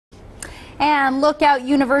And look out,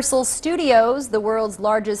 Universal Studios, the world's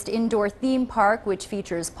largest indoor theme park, which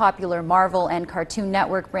features popular Marvel and Cartoon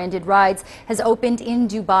Network branded rides, has opened in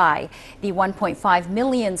Dubai. The 1.5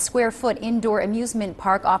 million square foot indoor amusement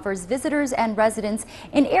park offers visitors and residents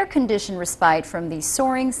an air-conditioned respite from the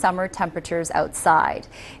soaring summer temperatures outside.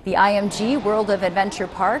 The IMG World of Adventure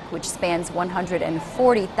Park, which spans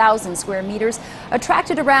 140,000 square meters,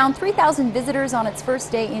 attracted around 3,000 visitors on its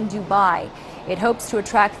first day in Dubai. It hopes to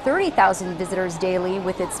attract 30,000 visitors daily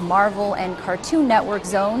with its Marvel and Cartoon Network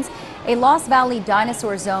zones, a Lost Valley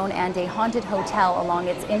dinosaur zone, and a haunted hotel along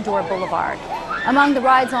its indoor boulevard. Among the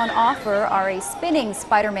rides on offer are a spinning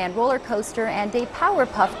Spider-Man roller coaster and a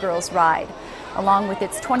Powerpuff Girls ride. Along with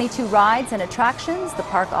its 22 rides and attractions, the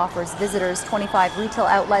park offers visitors 25 retail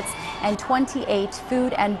outlets and 28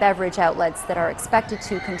 food and beverage outlets that are expected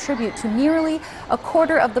to contribute to nearly a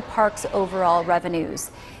quarter of the park's overall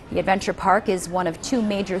revenues. The Adventure Park is one of two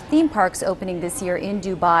major theme parks opening this year in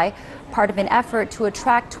Dubai, part of an effort to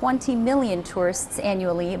attract 20 million tourists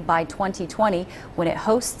annually by 2020 when it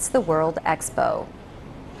hosts the World Expo.